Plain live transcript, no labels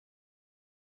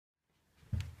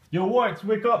Yo, Wortz,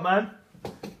 wake up, man.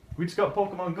 We just got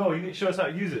Pokemon Go. You need to show us how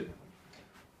to use it.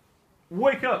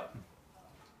 Wake up.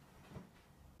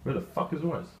 Where the fuck is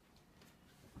Wortz?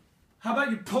 How about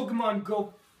you Pokemon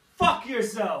Go fuck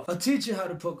yourself? I'll teach you how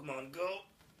to Pokemon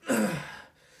Go.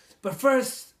 But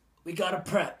first, we gotta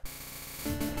prep.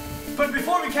 But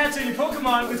before we catch any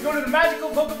Pokemon, let's go to the magical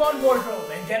Pokemon wardrobe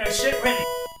and get our shit ready.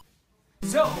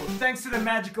 So, thanks to the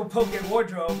magical Poke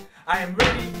wardrobe, I am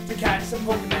ready to catch some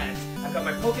Pokemons. I've got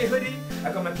my Poke hoodie,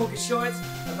 I've got my Poke shorts,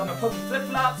 I've got my Poke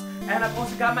flip-flops, and I've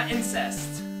also got my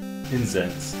incest.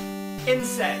 Incense.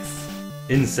 Insects.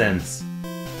 Incense.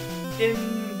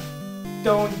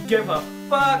 Don't give a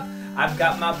fuck. I've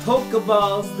got my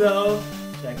Pokeballs though.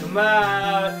 Check them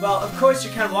out. Well, of course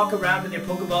you can't walk around with your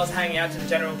Pokeballs hanging out to the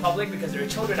general public because there are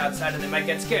children outside and they might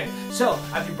get scared. So,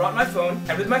 I've brought my phone,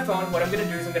 and with my phone, what I'm gonna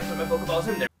do is I'm gonna put my Pokeballs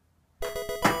in there.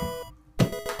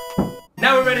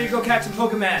 Now we're ready to go catch some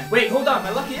Pokemon. Wait, hold on, my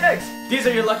lucky eggs. These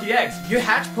are your lucky eggs. You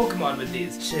hatch Pokemon with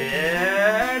these.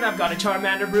 Shit, I've got a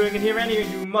Charmander brewing in here anyway.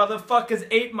 You motherfuckers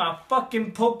ate my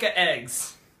fucking Poke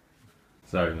eggs.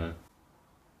 Sorry, man.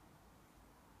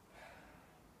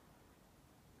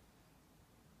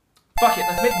 Fuck it,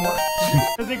 let's make more.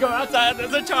 As we go outside,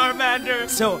 there's a Charmander.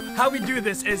 So, how we do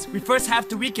this is we first have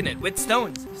to weaken it with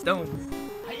stones. Stones.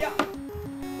 Hiya!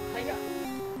 Hiya!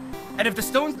 And if the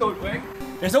stones don't work,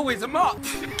 there's always a mop.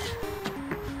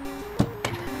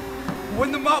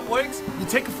 When the mop works, you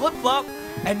take a flip-flop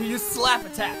and you use slap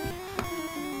attack.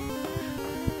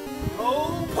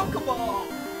 Oh, Pokeball!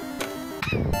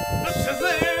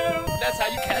 Shazam! That's how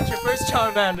you catch your first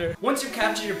Charmander. Once you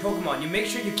capture your Pokemon, you make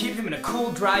sure you keep him in a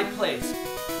cool, dry place.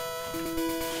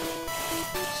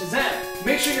 Shazam!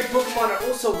 Make sure your Pokemon are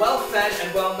also well-fed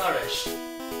and well-nourished.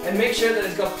 And make sure that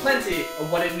it's got plenty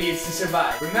of what it needs to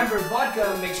survive. Remember,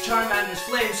 vodka makes Charmander's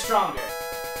flame stronger.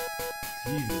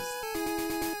 Jesus.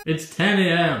 It's 10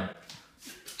 AM.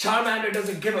 Charmander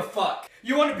doesn't give a fuck.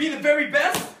 You want to be the very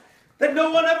best that no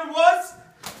one ever was?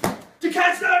 To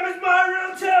catch them is my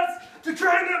real test. To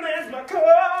train them is my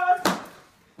cause.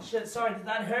 Shit, sorry, did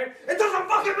that hurt? It doesn't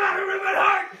fucking matter if it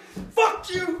hurt! Fuck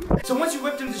you! So once you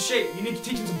whipped him to shape, you need to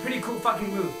teach him some pretty cool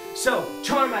fucking moves. So,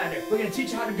 Charmander, we're gonna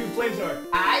teach you how to do flamethrower.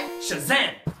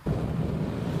 Shazam!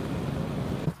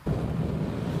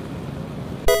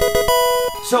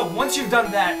 So, once you've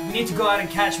done that, we need to go out and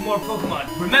catch more Pokemon.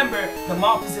 Remember, the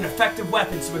mop is an effective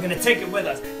weapon, so we're gonna take it with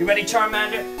us. You ready,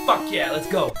 Charmander? Fuck yeah, let's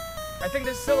go. I think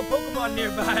there's still a Pokemon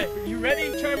nearby. You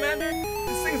ready, Charmander?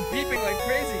 This thing's beeping like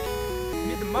crazy. We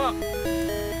need the mop.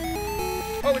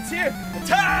 Oh, it's here!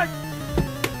 Attack!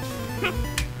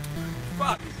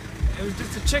 Fuck. It was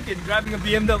just a chicken driving a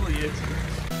BMW.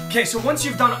 Okay, so once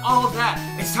you've done all of that,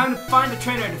 it's time to find a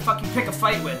trainer to fucking pick a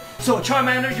fight with. So,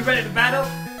 Charmander, you ready to battle?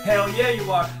 Hell yeah, you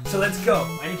are. So let's go.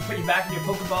 I need to put you back in your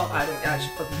Pokeball. I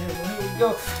should fucking hear it. Here we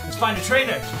go. Let's find a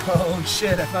trainer. Oh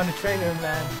shit, I found a trainer,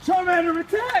 man. Charmander,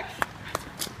 attack!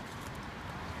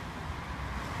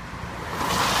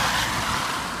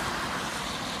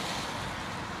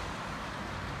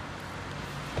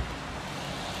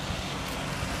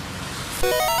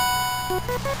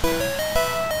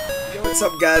 Yo, what's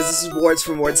up guys, this is Wortz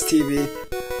from Wortz TV.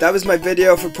 That was my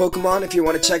video for Pokemon. If you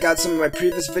want to check out some of my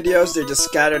previous videos, they're just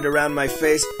scattered around my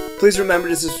face. Please remember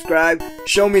to subscribe,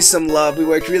 show me some love, we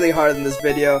worked really hard on this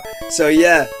video. So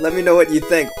yeah, let me know what you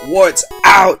think. Wortz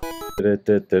out!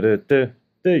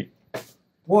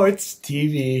 Wortz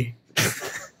TV.